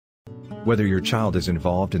Whether your child is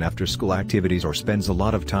involved in after-school activities or spends a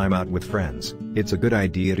lot of time out with friends, it's a good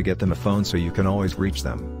idea to get them a phone so you can always reach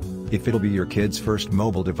them. If it'll be your kid's first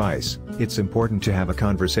mobile device, it's important to have a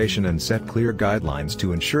conversation and set clear guidelines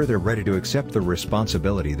to ensure they're ready to accept the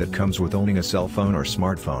responsibility that comes with owning a cell phone or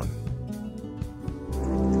smartphone.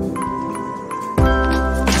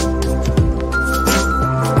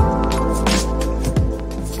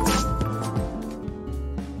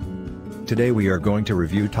 Today we are going to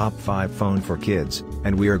review top 5 phone for kids,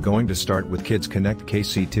 and we are going to start with Kids Connect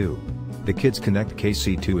KC2. The Kids Connect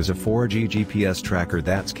KC2 is a 4G GPS tracker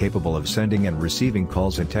that's capable of sending and receiving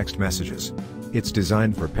calls and text messages. It's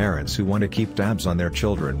designed for parents who want to keep tabs on their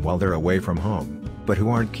children while they're away from home, but who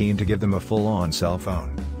aren't keen to give them a full-on cell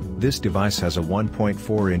phone. This device has a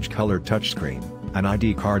 1.4-inch color touchscreen, an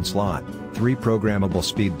ID card slot, 3 programmable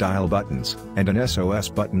speed dial buttons, and an SOS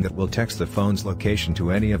button that will text the phone's location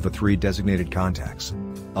to any of the 3 designated contacts.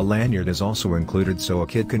 A lanyard is also included so a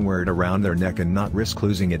kid can wear it around their neck and not risk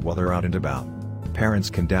losing it while they're out and about. Parents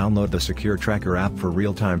can download the Secure Tracker app for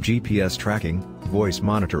real-time GPS tracking, voice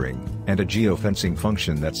monitoring, and a geofencing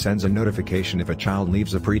function that sends a notification if a child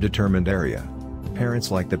leaves a predetermined area.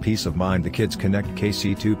 Parents like the peace of mind the Kids Connect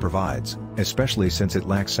KC2 provides, especially since it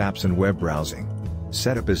lacks apps and web browsing.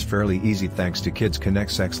 Setup is fairly easy thanks to Kids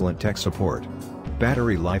Connect's excellent tech support.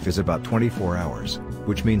 Battery life is about 24 hours,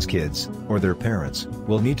 which means kids, or their parents,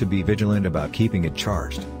 will need to be vigilant about keeping it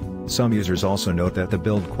charged. Some users also note that the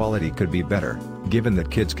build quality could be better. Given that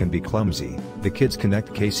kids can be clumsy, the Kids Connect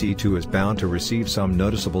KC2 is bound to receive some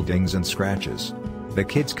noticeable dings and scratches. The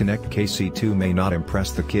Kids Connect KC2 may not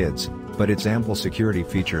impress the kids, but its ample security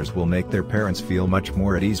features will make their parents feel much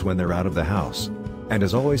more at ease when they're out of the house. And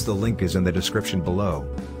as always, the link is in the description below.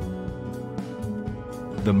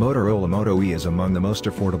 The Motorola Moto E is among the most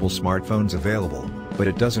affordable smartphones available, but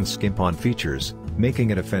it doesn't skimp on features,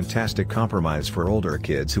 making it a fantastic compromise for older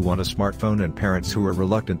kids who want a smartphone and parents who are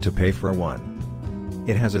reluctant to pay for one.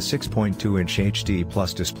 It has a 6.2-inch HD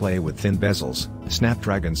Plus display with thin bezels,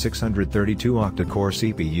 Snapdragon 632 octa-core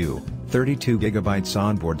CPU, 32GB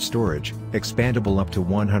onboard storage, expandable up to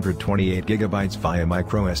 128GB via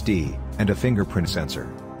microSD, and a fingerprint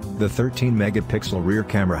sensor. The 13-megapixel rear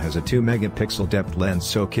camera has a 2-megapixel depth lens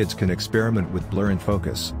so kids can experiment with blur and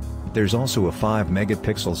focus. There's also a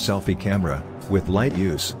 5-megapixel selfie camera. With light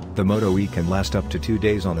use, the Moto E can last up to 2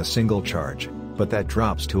 days on a single charge, but that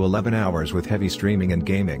drops to 11 hours with heavy streaming and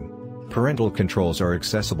gaming. Parental controls are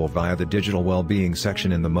accessible via the digital well-being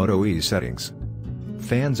section in the Moto E settings.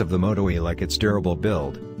 Fans of the Moto E like its durable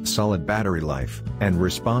build, solid battery life, and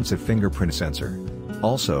responsive fingerprint sensor.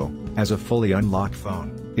 Also, as a fully unlocked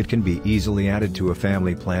phone, it can be easily added to a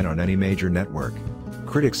family plan on any major network.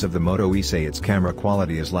 Critics of the Moto E say its camera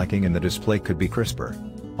quality is lacking and the display could be crisper.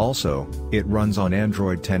 Also, it runs on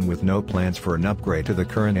Android 10 with no plans for an upgrade to the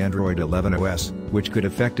current Android 11 OS, which could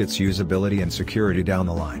affect its usability and security down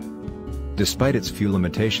the line. Despite its few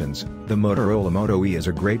limitations, the Motorola Moto E is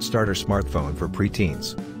a great starter smartphone for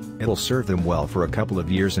preteens. It'll serve them well for a couple of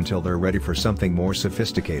years until they're ready for something more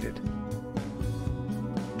sophisticated.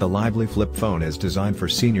 The Lively Flip phone is designed for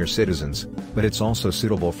senior citizens, but it's also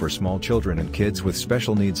suitable for small children and kids with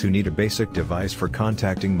special needs who need a basic device for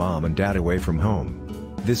contacting mom and dad away from home.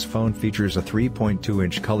 This phone features a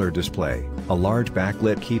 3.2-inch color display, a large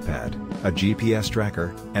backlit keypad, a GPS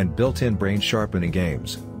tracker, and built-in brain-sharpening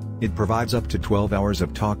games. It provides up to 12 hours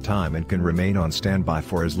of talk time and can remain on standby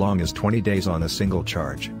for as long as 20 days on a single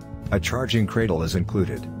charge. A charging cradle is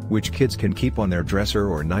included, which kids can keep on their dresser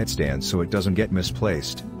or nightstand so it doesn't get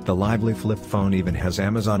misplaced. The Lively Flip phone even has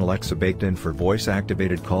Amazon Alexa baked in for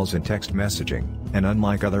voice-activated calls and text messaging, and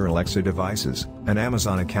unlike other Alexa devices, an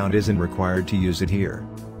Amazon account isn't required to use it here.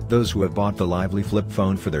 Those who have bought the Lively Flip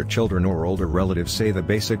phone for their children or older relatives say the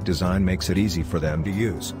basic design makes it easy for them to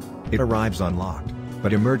use. It arrives unlocked,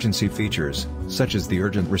 but emergency features, such as the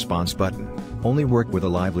urgent response button, only work with a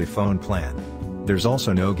Lively phone plan. There's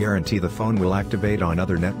also no guarantee the phone will activate on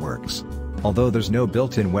other networks. Although there's no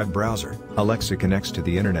built-in web browser, Alexa connects to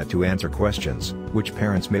the internet to answer questions, which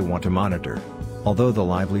parents may want to monitor. Although the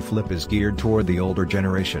Lively Flip is geared toward the older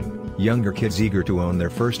generation, younger kids eager to own their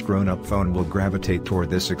first grown-up phone will gravitate toward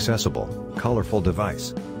this accessible, colorful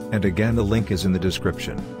device. And again, the link is in the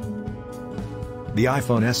description. The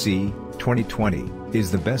iPhone SE 2020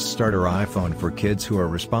 is the best starter iPhone for kids who are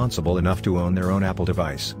responsible enough to own their own Apple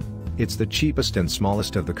device. It's the cheapest and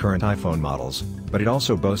smallest of the current iPhone models, but it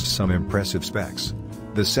also boasts some impressive specs.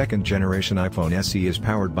 The second-generation iPhone SE is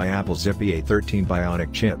powered by Apple's Zippy A13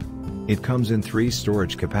 Bionic chip. It comes in 3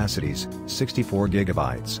 storage capacities, 64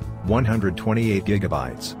 GB, 128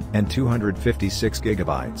 GB, and 256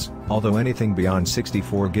 GB, although anything beyond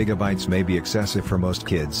 64 GB may be excessive for most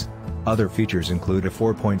kids. Other features include a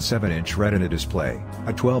 4.7-inch Retina display,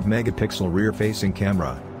 a 12-megapixel rear-facing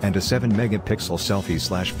camera, and a 7-megapixel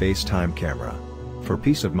selfie/FaceTime camera. For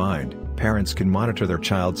peace of mind, parents can monitor their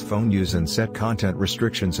child's phone use and set content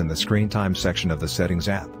restrictions in the Screen Time section of the Settings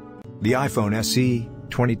app. The iPhone SE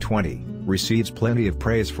 2020 receives plenty of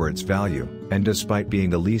praise for its value, and despite being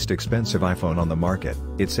the least expensive iPhone on the market,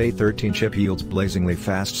 its A13 chip yields blazingly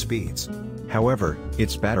fast speeds. However,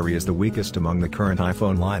 its battery is the weakest among the current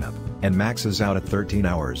iPhone lineup, and maxes out at 13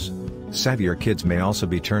 hours. Savvier kids may also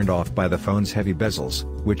be turned off by the phone's heavy bezels,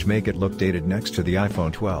 which make it look dated next to the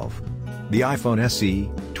iPhone 12. The iPhone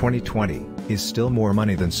SE 2020 is still more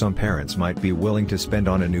money than some parents might be willing to spend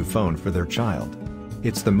on a new phone for their child.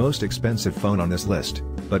 It's the most expensive phone on this list,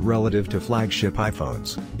 but relative to flagship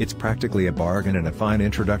iPhones, it's practically a bargain and a fine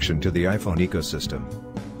introduction to the iPhone ecosystem.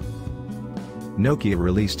 Nokia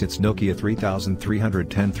released its Nokia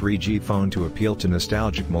 3310 3G phone to appeal to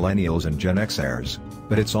nostalgic millennials and Gen Xers,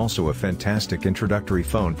 but it's also a fantastic introductory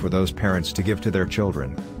phone for those parents to give to their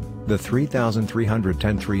children. The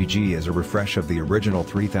 3310 3G is a refresh of the original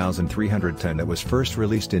 3310 that was first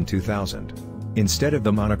released in 2000. Instead of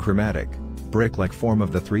the monochromatic, brick-like form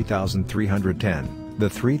of the 3310, the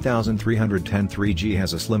 3310 3G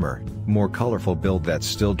has a slimmer, more colorful build that's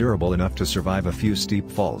still durable enough to survive a few steep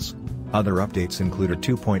falls. Other updates include a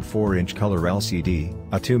 2.4-inch color LCD,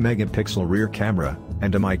 a 2-megapixel rear camera,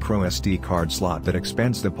 and a microSD card slot that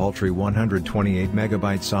expands the paltry 128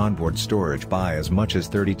 MB onboard storage by as much as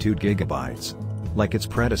 32 GB. Like its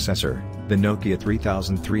predecessor, the Nokia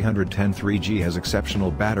 3310 3G has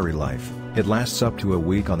exceptional battery life. It lasts up to a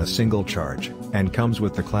week on a single charge, and comes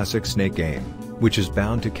with the classic Snake game, which is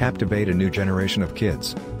bound to captivate a new generation of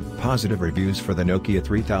kids. Positive reviews for the Nokia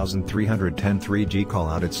 3310 3G call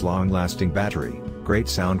out its long-lasting battery, great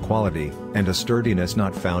sound quality, and a sturdiness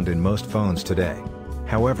not found in most phones today.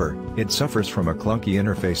 However, it suffers from a clunky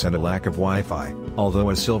interface and a lack of Wi-Fi,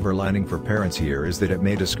 although a silver lining for parents here is that it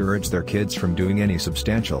may discourage their kids from doing any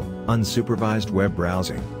substantial, unsupervised web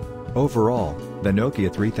browsing. Overall, the Nokia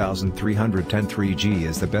 3310 3G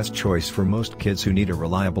is the best choice for most kids who need a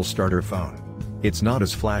reliable starter phone. It's not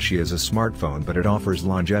as flashy as a smartphone, but it offers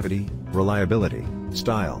longevity, reliability,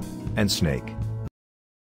 style, and Snake.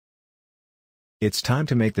 It's time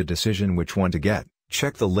to make the decision which one to get.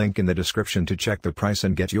 Check the link in the description to check the price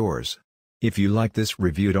and get yours. If you like this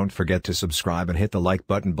review, don't forget to subscribe and hit the like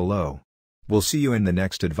button below. We'll see you in the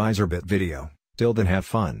next AdvisorBit video. Till then, have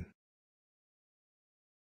fun.